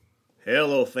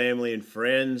Hello, family and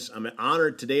friends. I'm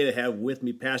honored today to have with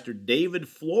me Pastor David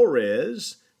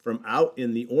Flores from out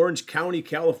in the Orange County,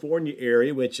 California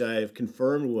area, which I've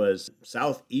confirmed was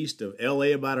southeast of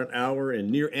LA, about an hour,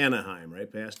 and near Anaheim,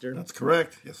 right, Pastor? That's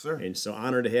correct. Yes, sir. And so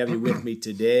honored to have you with me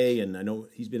today. And I know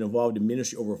he's been involved in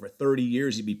ministry over for 30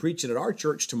 years. He'll be preaching at our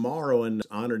church tomorrow, and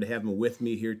honored to have him with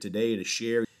me here today to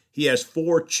share. He has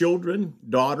 4 children,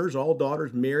 all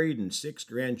daughters married, and 6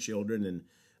 grandchildren. And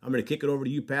I'm going to kick it over to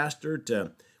you, Pastor. We're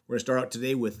going to start out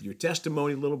today with your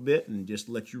testimony a little bit and just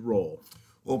let you roll.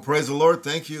 Well, praise the Lord.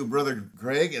 Thank you, Brother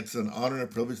Greg. It's an honor and a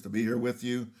privilege to be here with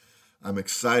you. I'm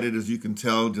excited, as you can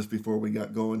tell, just before we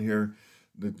got going here,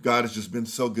 that God has just been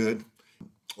so good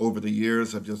over the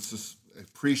years. I've just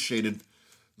appreciated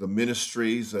the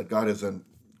ministries that God has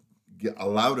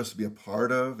allowed us to be a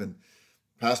part of, and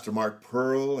Pastor Mark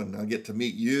Pearl, and I get to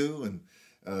meet you, and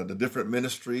the different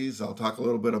ministries. I'll talk a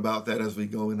little bit about that as we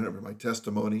go in over my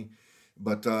testimony.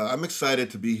 But I'm excited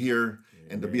to be here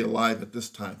and to be alive at this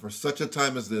time. For such a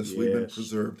time as this, we've been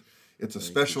preserved. It's a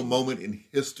special moment in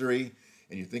history.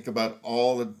 And you think about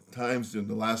all the times in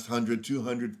the last 100,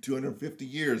 200, 250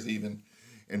 years even,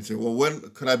 and say, well, when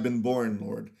could I have been born,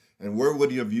 Lord? And where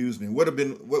would you have used me? What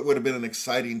would have been an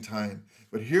exciting time?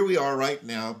 But here we are right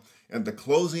now at the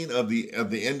closing of the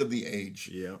end of the age,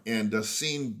 and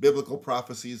seeing biblical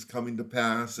prophecies coming to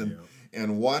pass,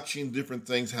 and watching different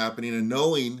things happening, and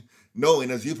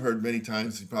knowing, as you've heard many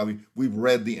times, we've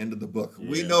read the end of the book. Yeah.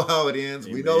 We know how it ends.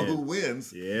 Amen. We know who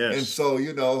wins. Yes. And so,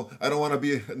 I don't want to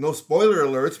be, no spoiler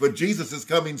alerts, but Jesus is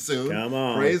coming soon. Come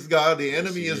on. Praise God. The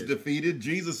enemy is defeated.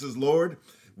 Jesus is Lord.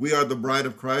 We are the bride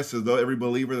of Christ, as though every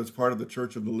believer that's part of the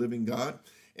church of the living God.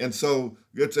 And so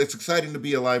it's exciting to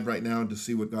be alive right now and to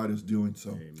see what God is doing.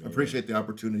 So Amen. I appreciate the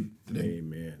opportunity today.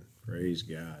 Amen. Praise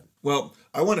God. Well,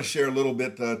 I want to share a little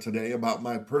bit today about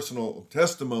my personal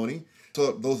testimony.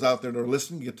 So those out there that are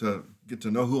listening get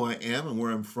to know who I am and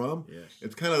where I'm from. Yes.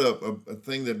 It's kind of a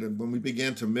thing that when we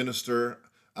began to minister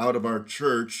out of our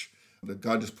church, that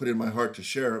God just put in my heart to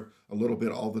share a little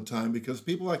bit all the time, because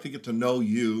people like to get to know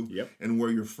you and where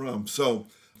you're from. So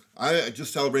I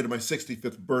just celebrated my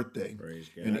 65th birthday. Praise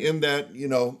God. And in that,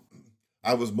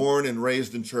 I was born and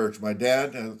raised in church. My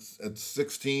dad, at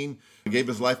 16, gave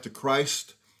his life to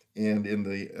Christ,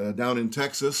 and down in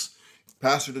Texas,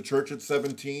 pastored a church at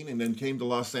 17, and then came to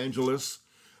Los Angeles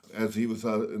as he was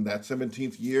in that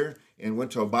 17th year, and went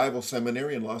to a Bible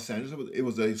seminary in Los Angeles. It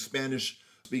was a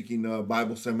Spanish-speaking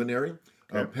Bible seminary,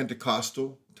 a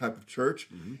Pentecostal type of church.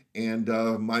 Mm-hmm.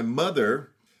 And my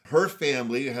mother, her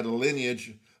family had a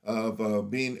lineage of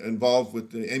being involved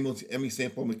with the Emmy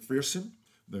Sample McPherson,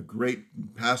 the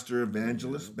great pastor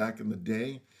evangelist back in the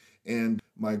day. And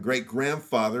my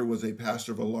great-grandfather was a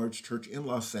pastor of a large church in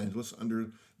Los Angeles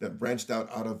that branched out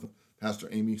of Pastor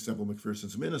Amy Semple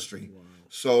McPherson's ministry. Wow.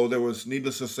 So there was,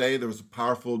 needless to say, there was a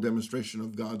powerful demonstration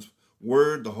of God's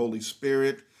Word, the Holy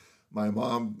Spirit. My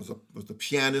mom was a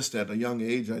pianist at a young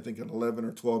age, I think at 11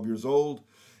 or 12 years old.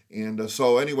 And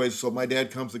so my dad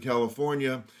comes to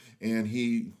California, and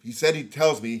he said, he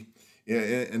tells me,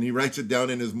 and he writes it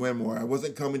down in his memoir, I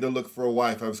wasn't coming to look for a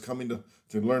wife. I was coming to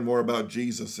learn more about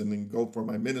Jesus and then go for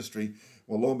my ministry.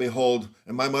 Well, lo and behold,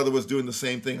 and my mother was doing the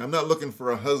same thing. I'm not looking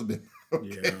for a husband.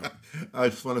 Okay? Yeah. I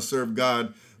just want to serve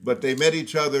God. But they met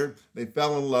each other, they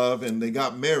fell in love, and they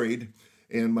got married.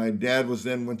 And my dad was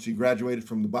then, when she graduated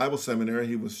from the Bible seminary,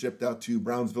 he was shipped out to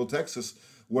Brownsville, Texas,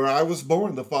 where I was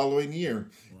born the following year.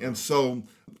 Wow. And so,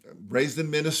 raised in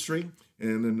ministry.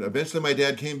 And then eventually my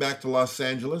dad came back to Los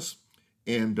Angeles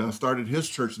and started his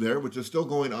church there, which is still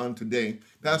going on today.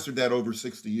 Pastored that over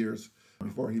 60 years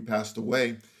before he passed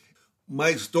away.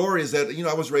 My story is that,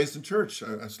 I was raised in church.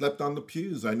 I slept on the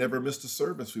pews. I never missed a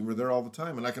service. We were there all the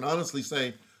time. And I can honestly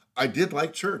say I did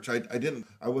like church. I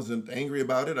wasn't angry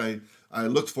about it. I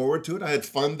looked forward to it. I had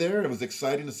fun there. It was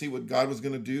exciting to see what God was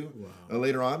going to do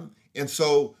later on. And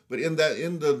so, but in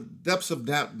the depths of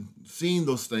that, seeing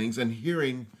those things and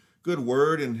hearing good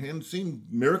word and seeing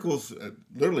miracles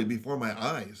literally before my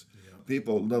eyes. Yeah.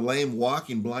 People, the lame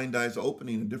walking, blind eyes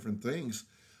opening, and different things.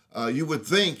 You would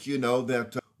think,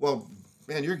 that,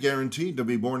 man, you're guaranteed to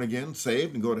be born again,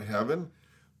 saved, and go to heaven.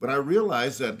 But I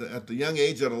realized that at the young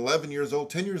age, at 11 years old,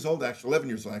 10 years old, actually, 11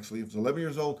 years old, actually, it was 11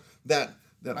 years old, that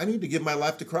I need to give my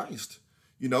life to Christ.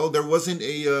 There wasn't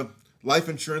a life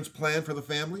insurance plan for the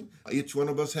family. Each one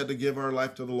of us had to give our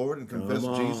life to the Lord and confess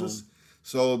Jesus.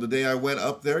 So the day I went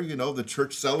up there, the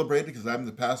church celebrated because I'm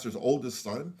the pastor's oldest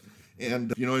son.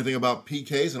 And you know anything about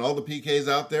PKs and all the PKs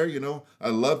out there, I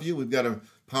love you. We've got a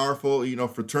powerful,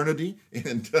 fraternity,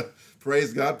 and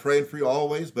praise God, praying for you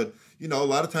always. But, a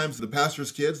lot of times the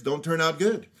pastor's kids don't turn out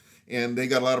good. and they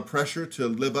got a lot of pressure to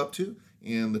live up to,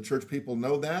 and the church people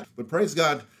know that. But praise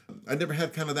God, I never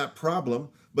had kind of that problem,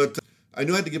 but I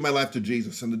knew I had to give my life to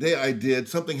Jesus. And the day I did,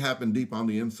 something happened deep on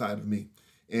the inside of me,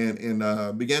 and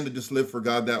began to just live for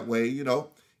God that way,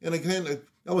 And again,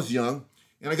 I was young,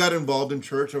 and I got involved in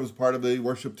church. I was part of the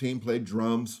worship team, played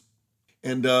drums.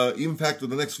 And even in fact, for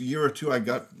the next year or two, I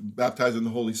got baptized in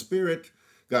the Holy Spirit,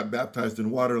 got baptized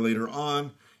in water later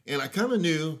on. And I kind of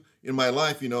knew in my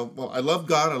life, I love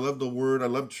God, I love the Word, I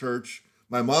love church.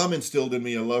 My mom instilled in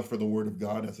me a love for the Word of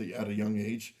God at a young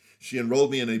age. She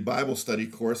enrolled me in a Bible study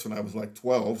course when I was like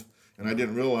 12, and I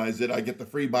didn't realize it. I get the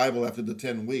free Bible after the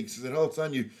 10 weeks. She said, "Oh,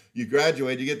 son, you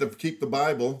graduate, you get to keep the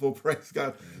Bible." Well, praise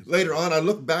God. Later on, I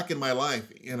look back in my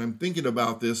life, and I'm thinking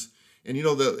about this. And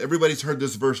everybody's heard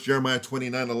this verse, Jeremiah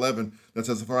 29:11, that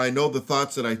says, "For I know the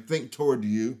thoughts that I think toward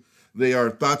you. They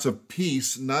are thoughts of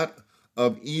peace, not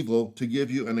of evil, to give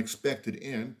you an expected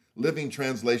end." Living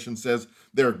Translation says,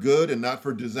 "They're good and not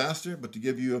for disaster, but to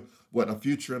give you a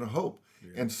future and a hope."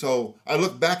 Yeah. And so I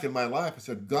look back in my life, I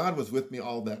said, God was with me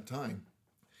all that time.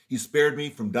 He spared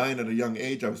me from dying at a young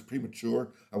age. I was premature.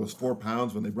 I was 4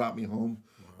 pounds when they brought me home.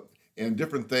 Wow. And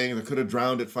different things. I could have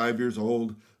drowned at 5 years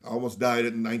old. I almost died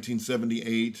in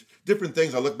 1978. Different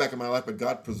things. I look back in my life, but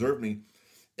God preserved me.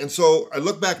 And so I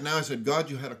look back now, I said,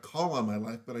 God, you had a call on my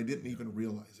life, but I didn't even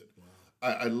realize it. Wow.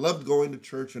 I loved going to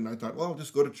church, and I thought, well, I'll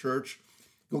just go to church,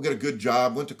 go get a good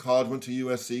job. Went to college, went to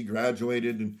USC,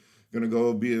 graduated, and going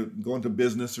to go into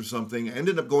business or something. I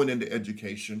ended up going into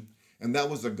education, and that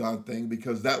was a God thing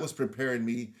because that was preparing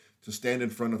me to stand in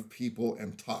front of people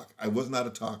and talk. I was not a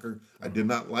talker. I did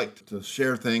not like to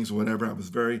share things or whatever. I was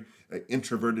very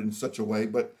introverted in such a way,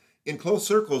 but in close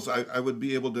circles, I would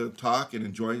be able to talk and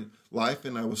enjoy life,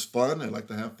 and I was fun. I like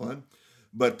to have fun,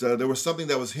 but there was something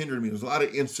that was hindering me. There was a lot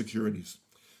of insecurities.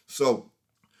 So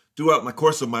throughout my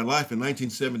course of my life in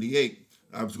 1978,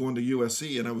 I was going to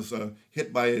USC, and I was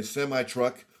hit by a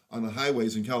semi-truck on the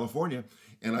highways in California,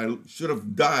 and I should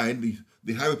have died.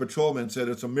 The highway patrolman said,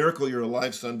 "It's a miracle you're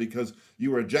alive, son, because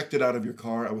you were ejected out of your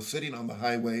car." I was sitting on the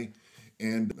highway,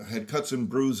 and I had cuts and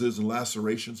bruises and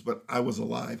lacerations, but I was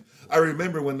alive. I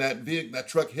remember when that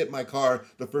truck hit my car,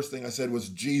 the first thing I said was,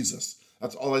 "Jesus."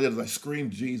 That's all I did is I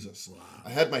screamed Jesus. Wow.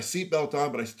 I had my seatbelt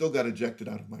on, but I still got ejected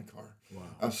out of my car.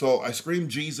 Wow. So I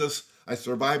screamed Jesus. I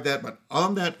survived that, but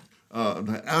on that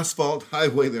the asphalt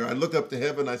highway there, I looked up to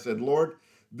heaven. I said, "Lord,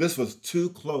 this was too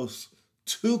close,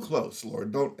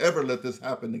 Lord. Don't ever let this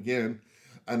happen again."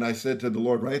 And I said to the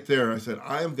Lord right there, I said,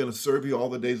 "I am going to serve you all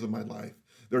the days of my life.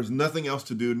 There's nothing else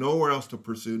to do, nowhere else to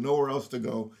pursue, nowhere else to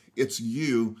go. It's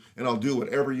you, and I'll do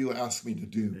whatever you ask me to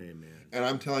do." Amen. And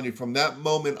I'm telling you, from that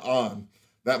moment on,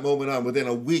 within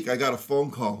a week, I got a phone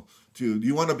call "Do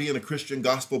you want to be in a Christian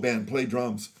gospel band, play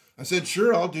drums?" I said,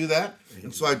 "Sure, I'll do that."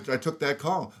 And so I took that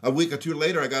call. A week or two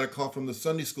later, I got a call from the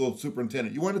Sunday school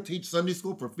superintendent. "You want to teach Sunday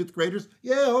school for 5th graders?"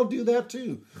 "Yeah, I'll do that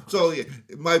too." So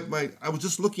I was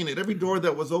just looking at every door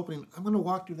that was opening. I'm going to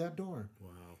walk through that door.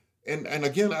 Wow. And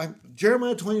again,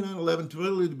 Jeremiah 29:11,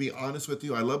 to be honest with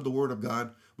you, I love the Word of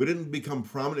God, but it didn't become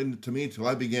prominent to me until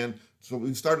I began. So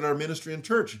we started our ministry in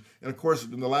church. And of course,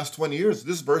 in the last 20 years,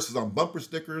 this verse is on bumper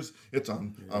stickers. It's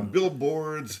on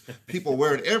billboards. People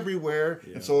wear it everywhere.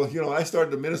 Yeah. And so, I started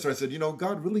to minister. I said,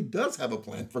 God really does have a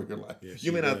plan for your life. Yes,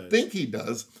 you may not think he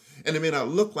does, and it may not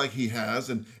look like he has,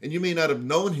 and you may not have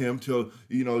known him till,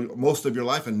 most of your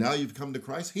life, and now you've come to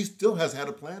Christ. He still has had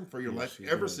a plan for your life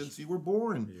ever since you were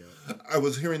born. Yeah. I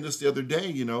was hearing this the other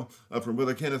day, from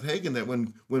Brother Kenneth Hagin, that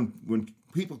when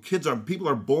people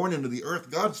are born into the earth,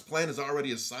 God's plan is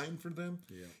already assigned for them.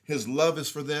 Yeah. His love is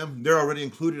for them. They're already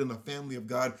included in the family of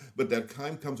God, but that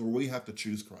time comes where we have to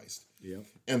choose Christ. Yeah.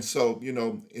 And so,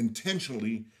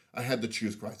 intentionally, I had to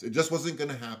choose Christ. It just wasn't going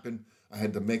to happen. I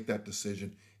had to make that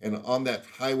decision. And on that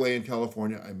highway in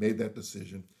California, I made that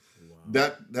decision.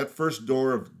 Wow. That first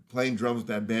door of playing drums with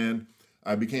that band,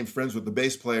 I became friends with the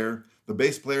bass player. The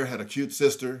bass player had a cute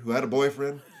sister who had a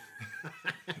boyfriend.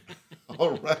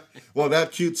 All right. Well,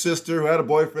 that cute sister who had a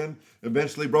boyfriend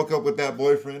eventually broke up with that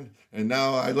boyfriend, and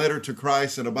now I led her to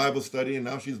Christ in a Bible study, and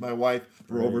now she's my wife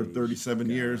for over 37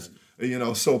 years.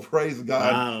 So praise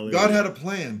God. Hallelujah. God had a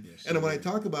plan. Yes, and when I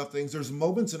talk about things, there's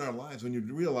moments in our lives when you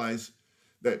realize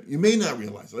that you may not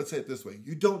realize. Let's say it this way.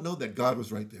 You don't know that God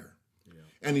was right there. Yeah.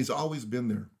 And he's always been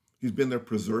there. He's been there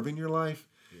preserving your life.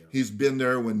 Yeah. He's been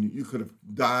there when you could have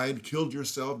died, killed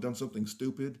yourself, done something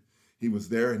stupid. He was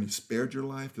there and he spared your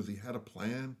life because he had a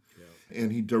plan. Yeah.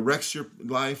 And he directs your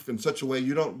life in such a way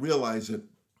you don't realize it.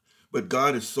 But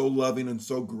God is so loving and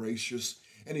so gracious.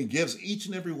 And he gives each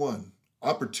and every one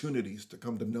opportunities to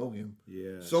come to know him.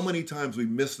 Yes. So many times we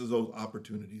miss those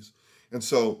opportunities. And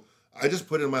so I just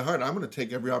put in my heart, I'm going to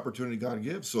take every opportunity God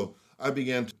gives. So I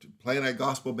began to play in that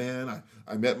gospel band.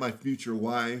 I met my future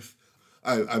wife.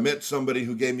 I met somebody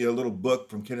who gave me a little book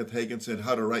from Kenneth Hagin, said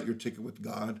How to Write Your Ticket with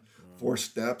God, 4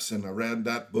 steps. And I read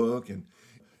that book, and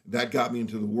that got me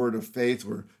into the word of faith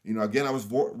where, again, I was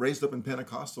raised up in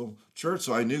Pentecostal church,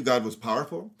 so I knew God was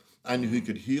powerful. I knew he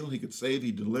could heal, he could save,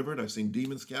 he delivered. I've seen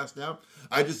demons cast out.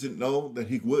 I just didn't know that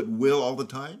he will all the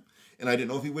time. And I didn't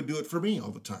know if he would do it for me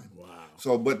all the time. Wow.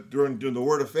 So, but during the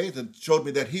word of faith, it showed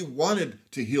me that he wanted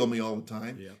to heal me all the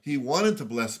time. Yeah. He He wanted to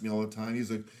bless me all the time.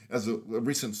 As a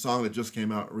recent song that just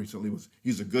came out recently was,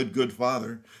 he's a good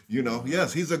father.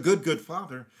 Yes, he's a good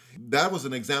father. That was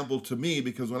an example to me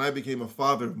because when I became a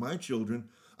father of my children,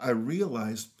 I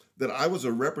realized that I was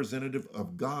a representative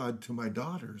of God to my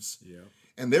daughters. Yeah.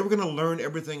 And they were going to learn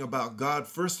everything about God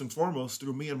first and foremost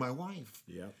through me and my wife.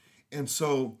 Yeah. And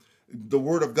so the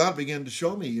word of God began to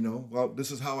show me, well, this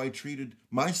is how I treated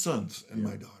my sons and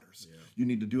my daughters. Yeah. You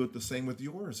need to do it the same with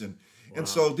yours. Wow. And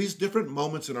so these different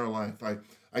moments in our life,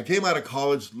 I came out of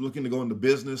college looking to go into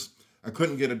business. I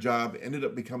couldn't get a job, ended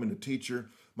up becoming a teacher.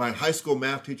 My high school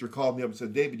math teacher called me up and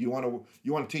said, David, you want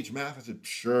to teach math? I said,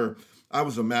 sure. I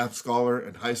was a math scholar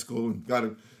in high school and got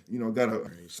a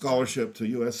scholarship to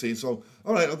USC. So,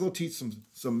 all right, I'll go teach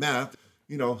some math.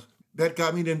 That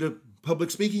got me into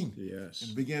public speaking. Yes.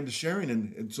 And began to sharing.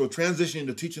 And so transitioning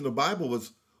to teaching the Bible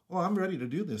was, I'm ready to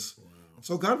do this. Wow.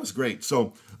 So God was great.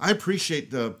 So I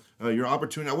appreciate your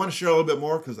opportunity. I want to share a little bit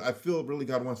more because I feel really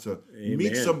God wants to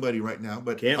meet somebody right now.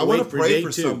 But I want to pray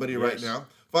for somebody right now.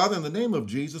 Father, in the name of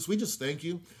Jesus, we just thank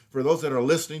you for those that are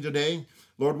listening today.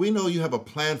 Lord, we know you have a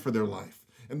plan for their life.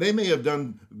 And they may have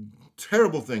done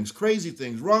terrible things, crazy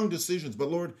things, wrong decisions. But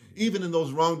Lord, even in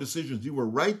those wrong decisions, you were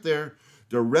right there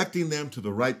directing them to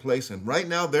the right place. And right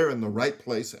now they're in the right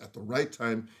place at the right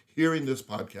time hearing this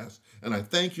podcast. And I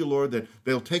thank you, Lord, that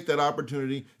they'll take that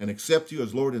opportunity and accept you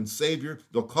as Lord and Savior.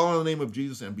 They'll call on the name of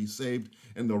Jesus and be saved.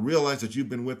 And they'll realize that you've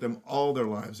been with them all their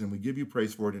lives. And we give you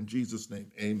praise for it in Jesus'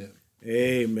 name. Amen.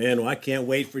 Amen. Well, I can't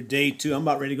wait for day 2. I'm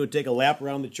about ready to go take a lap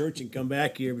around the church and come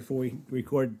back here before we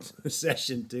record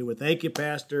session 2. Well, thank you,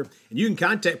 Pastor. And you can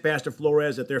contact Pastor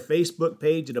Flores at their Facebook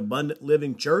page at Abundant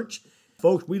Living Church.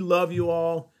 Folks, we love you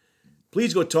all.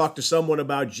 Please go talk to someone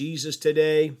about Jesus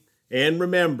today. And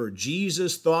remember,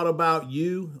 Jesus thought about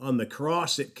you on the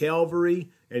cross at Calvary,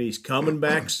 and he's coming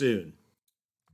back soon.